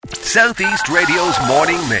Southeast Radio's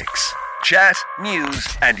morning mix. Chat, news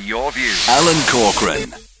and your views. Alan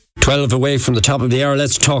Corcoran. 12 away from the top of the hour.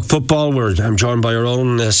 Let's talk football. I'm joined by our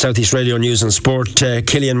own Southeast Radio News and Sport,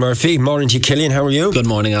 Cillian Murphy. Morning to you, Cillian. How are you? Good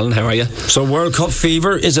morning, Alan. How are you? So, World Cup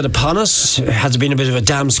fever, is it upon us? Has it been a bit of a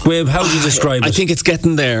damn squib? How would you describe it? I think it's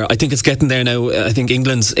getting there. I think it's getting there now. I think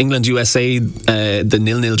England USA, the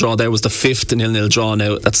 0-0 draw there was the 5th 0-0 draw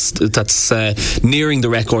now. That's nearing the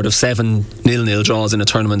record of 7 0-0 draws in a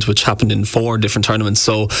tournament, which happened in 4 different tournaments.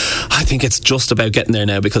 So I think it's just about getting there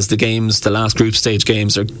now, because the last group stage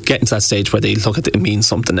games are getting to that stage where they look at it means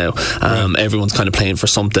something now. Everyone's kind of playing for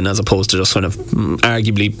something, as opposed to just kind of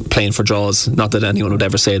arguably playing for draws. Not that anyone would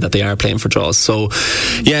ever say that they are playing for draws. So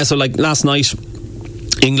like last night,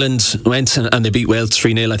 England went and they beat Wales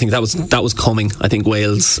 3-0. I think that was coming. I think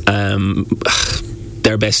Wales,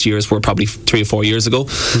 their best years were probably 3 or 4 years ago,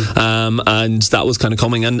 and that was kind of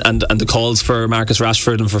coming, and the calls for Marcus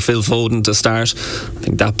Rashford and for Phil Foden to start, I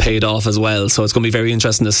think that paid off as well. So it's going to be very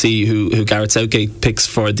interesting to see who Gareth Southgate picks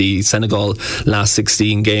for the Senegal last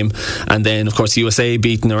 16 game. And then of course USA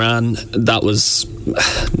beating Iran. That was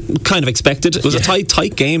kind of expected. It was a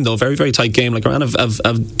tight game though, very very tight game. Like Iran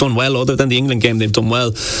have done well, other than the England game they've done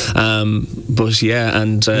well,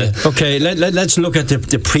 okay, let's look at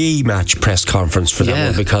the pre-match press conference for that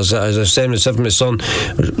one, because as I was saying myself and my son,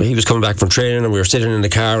 he was coming back from training and we were sitting in the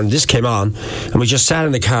car and this came on and we just sat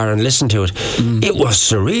in the car and listened to it. It was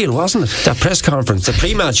surreal, wasn't it? That press conference, the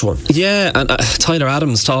pre-match one. Yeah, and Tyler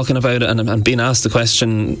Adams talking about it and being asked the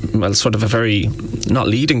question, well, sort of a very, not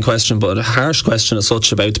leading question, but a harsh question as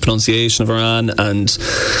such, about the pronunciation of Iran and,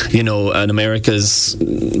 you know, and America's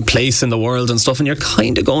place in the world and stuff, and you're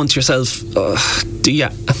kind of going to yourself,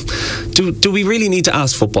 do we really need to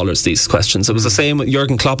ask footballers these questions? It was the same with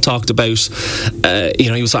Jurgen Klopp talked about,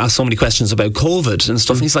 he was asked so many questions about COVID and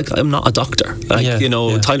stuff, and he's like, I'm not a doctor.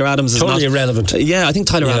 Tyler Adams is totally irrelevant. I think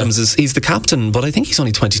Tyler Adams he's the captain, but I think he's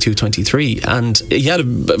only 22, 23, and he had a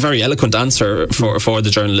very eloquent answer for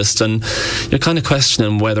the journalist, and you're kind of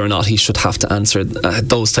questioning whether or not he should have to answer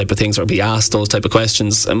those type of things or be asked those type of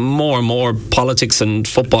questions. And more politics and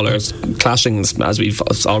footballers clashing, as we've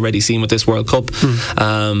already seen with this World Cup.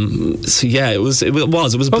 It was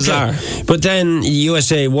bizarre. But then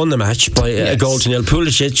USA won the match by a goal to nil.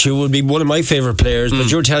 Pulisic, who would be one of my favourite players, but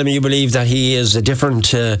you're telling me you believe that he is a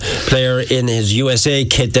different player in his USA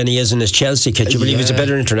kit than he is in his Chelsea kit. You believe he's a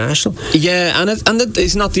better international? Yeah, and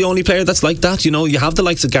he's not the only player that's like that. You know, you have the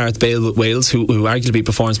likes of Gareth Bale with Wales, who arguably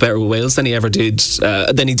performs better with Wales than he ever did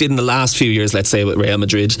in the last few years, let's say, with Real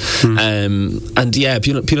Madrid.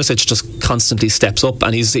 Pulisic just constantly steps up,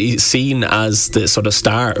 and he's seen as the sort of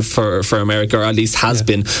star for America, or at least has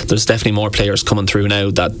been. There's definitely more players coming through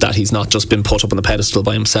now that he's not just been put up on the pedestal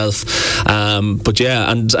by himself. They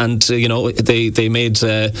made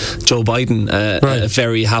Joe Biden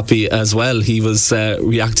very happy as well. He was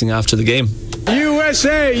reacting after the game.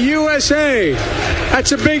 USA,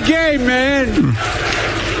 that's a big game, man.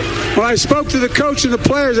 When I spoke to the coach and the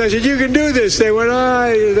players, I said, you can do this. They went,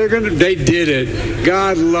 they did it.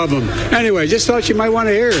 God love them. Anyway, just thought you might want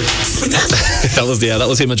to hear it. that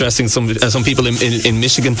was him addressing some people in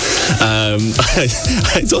Michigan. I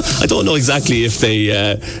don't know exactly if they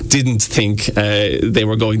didn't think they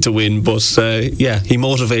were going to win, but he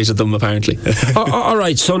motivated them apparently. All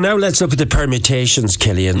right, so now let's look at the permutations,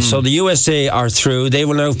 Cillian. So the USA are through. They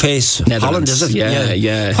will now face Holland, is it?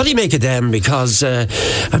 Yeah. What do you make of them? Because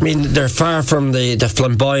they're far from the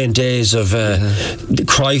flamboyant days of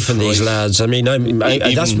Cruyff and these lads. I mean,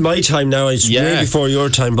 that's my time now. It's way before your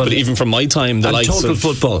time, but even from my time, the likes total of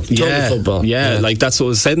football. Like that's what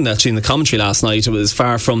was said actually in the commentary last night. It was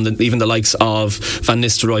far from even the likes of Van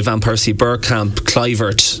Nistelrooy, Van Persie, Bergkamp,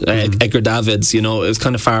 Kluivert, Edgar Davids. You know, it was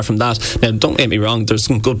kind of far from that. Now, don't get me wrong. There's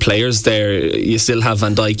some good players there. You still have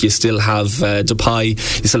Van Dijk. You still have Depay.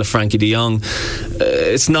 You still have Frankie De Jong.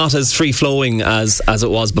 It's not as free flowing as it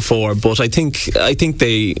was before. But I think that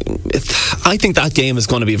game is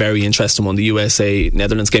going to be a very interesting one. The USA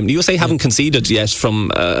Netherlands game. The USA haven't conceded yet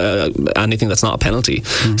from anything that's not a penalty.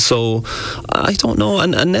 So I don't know.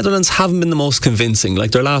 And Netherlands haven't been the most convincing.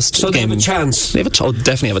 Like their last game, they have a chance. They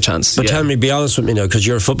definitely have a chance. But tell me, be honest with me now, because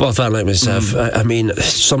you're a football fan like myself. I mean,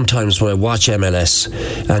 sometimes when I watch MLS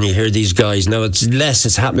and you hear these guys, now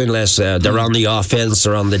it's happening less. They're on the offense,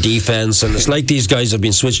 they're on the defense, and it's like these guys have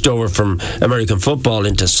been switched over from American football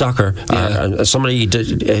into soccer. Somebody,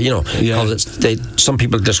 some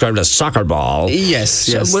people describe it as soccer ball.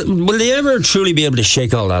 Yes. Will they ever truly be able to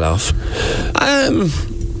shake all that off?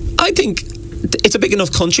 I think it's a big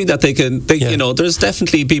enough country that they can, you know, there's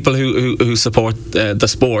definitely people who support the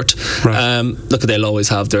sport. Right. Look, they'll always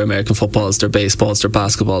have their American footballs, their baseballs, their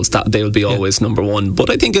basketballs. That they will be always number one. But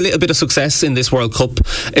I think a little bit of success in this World Cup,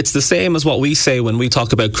 it's the same as what we say when we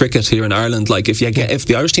talk about cricket here in Ireland. Like if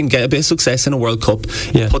the Irish team get a bit of success in a World Cup,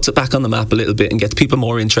 it puts it back on the map a little bit and gets people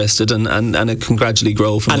more interested, and it can gradually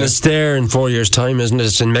grow from there. And it's there in 4 years' time, isn't it?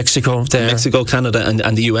 It's in Mexico there. Mexico, Canada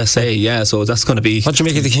and the USA, so that's going to be... What do you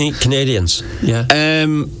make of the Canadians?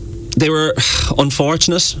 They were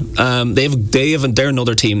unfortunate. They're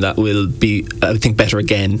another team that will be, I think, better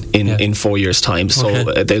again in 4 years' time. So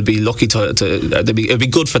they'll be lucky it'll be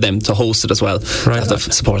good for them to host it as well. Right.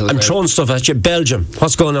 I'm throwing stuff at you. Belgium,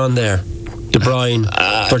 what's going on there? De Bruyne,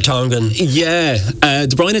 Vertonghen.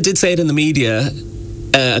 De Bruyne did say it in the media.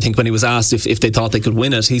 I think when he was asked if they thought they could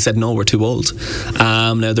win it, he said no, we're too old.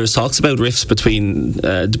 Now there's talks about rifts between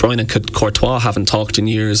De Bruyne and Courtois, haven't talked in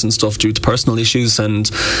years and stuff due to personal issues and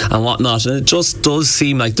whatnot, and it just does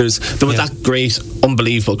seem like there was that great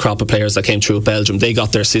unbelievable crop of players that came through at Belgium. They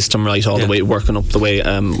got their system right all the way, working up the way.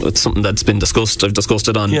 It's something that's been discussed. I've discussed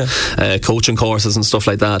it on coaching courses and stuff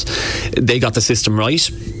like that. They got the system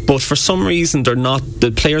right, but for some reason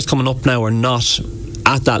the players coming up now are not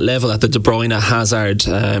at that level, at the De Bruyne, Hazard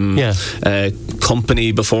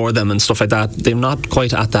company before them and stuff like that. They're not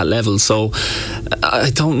quite at that level, so I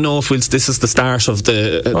don't know if this is the start of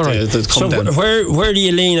the come down. So where do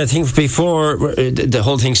you lean? I think before the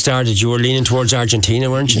whole thing started, you were leaning towards Argentina,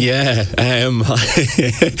 weren't you? I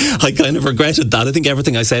kind of regretted that. I think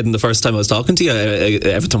everything I said in the first time I was talking to you,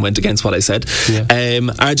 everything went against what I said.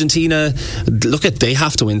 Argentina, they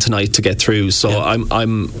have to win tonight to get through, so I'm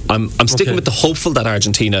sticking with the hopeful that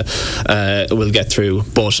Argentina will get through,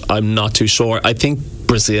 but I'm not too sure. I think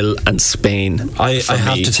Brazil and Spain. I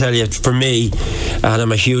have to tell you, for me, and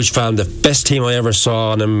I'm a huge fan, the best team I ever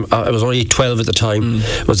saw, and I was only 12 at the time,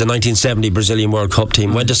 was the 1970 Brazilian World Cup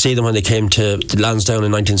team. Went to see them when they came to Lansdowne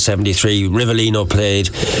in 1973. Rivellino played,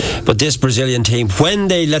 but this Brazilian team, when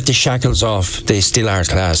they let the shackles off, they still are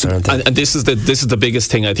class, aren't they? And this is the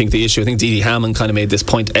biggest thing. I think the issue. I think Didi Hamann kind of made this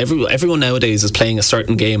point. Everyone nowadays is playing a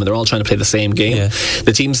certain game, and they're all trying to play the same game.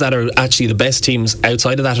 The teams that are actually the best teams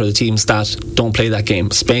outside of that are the teams that don't play that game.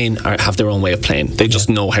 Spain have their own way of playing. They just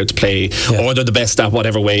know how to play, or they're the best at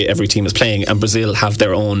whatever way every team is playing. And Brazil have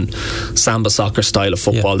their own samba soccer style of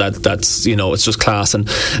football that's it's just class. And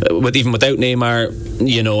even without Neymar,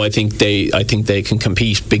 I think they can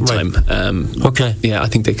compete big time. I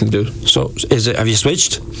think they can do. So have you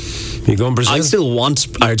switched? You going Brazil? I still want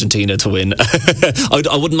Argentina to win.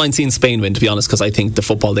 I wouldn't mind seeing Spain win, to be honest, because I think the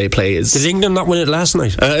football they play is... Did England not win it last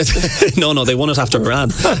night? No, they won it after Iran.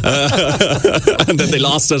 And then they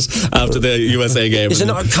lost it after the USA game. Is it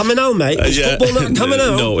not coming out, mate? Is football not coming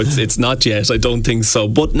out? No, it's not yet. I don't think so.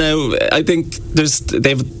 But now, I think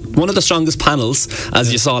they've one of the strongest panels,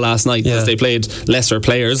 as you saw last night, because they played lesser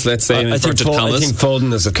players, let's say, in inverted commas. I think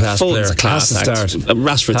Foden is a class player. Foden's a class act.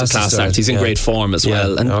 Rashford's a class act. He's in great form as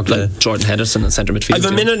well. And like Jordan Henderson in centre midfield. I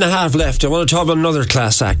have a minute and a half left. I want to talk about another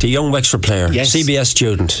class act, a young Wexford player, CBS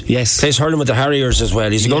student. Plays hurling with the Harriers as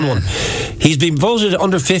well. He's a good one. He's been voted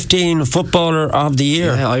under 15 footballer of the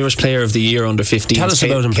year. Irish player of the year under 15. Tell us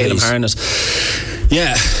about him, Caleb please. Harnett.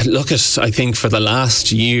 I think for the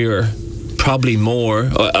last year, probably more.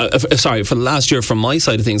 For the last year, from my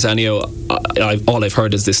side of things, anyhow, all I've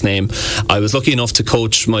heard is this name. I was lucky enough to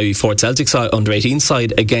coach my Ford Celtic side, under 18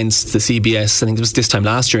 side, against the CBS. I think it was this time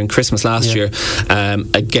last year, in Christmas last year,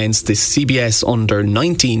 against the CBS under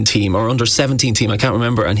 19 team or under 17 team. I can't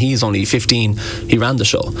remember. And he's only 15. He ran the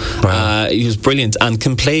show. Wow. He was brilliant and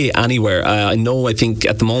can play anywhere. I think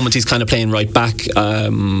at the moment he's kind of playing right back. I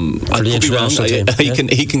could be wrong.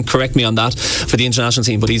 He can correct me on that for the international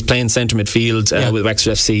team, but he's playing centre midfield with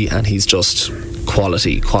Wexford FC, and he's just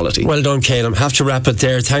quality. Well done, Caleb. Have to wrap it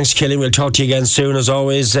there. Thanks, Killian. We'll talk to you again soon. As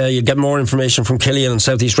always, you'll get more information from Killian on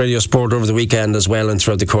South East Radio Sport over the weekend as well, and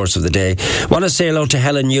throughout the course of the day. Want to say hello to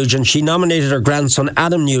Helen Nugent. She nominated her grandson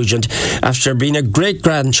Adam Nugent after being a great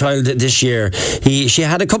grandchild this year. She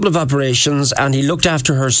had a couple of operations, and he looked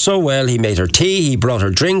after her so well. He made her tea, he brought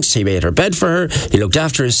her drinks, he made her bed for her, he looked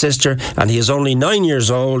after his sister, and he is only 9 years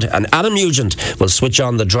old, and Adam Nugent will switch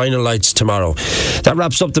on the Drina lights tomorrow. That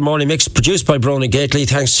wraps up the morning mix, produced by Brona Gately.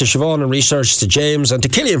 Thanks to Siobhan and research, to James, and to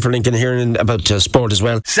Killian for linking here about sport as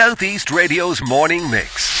well. South East Radio's morning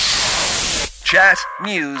mix. Chat,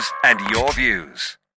 news and your views.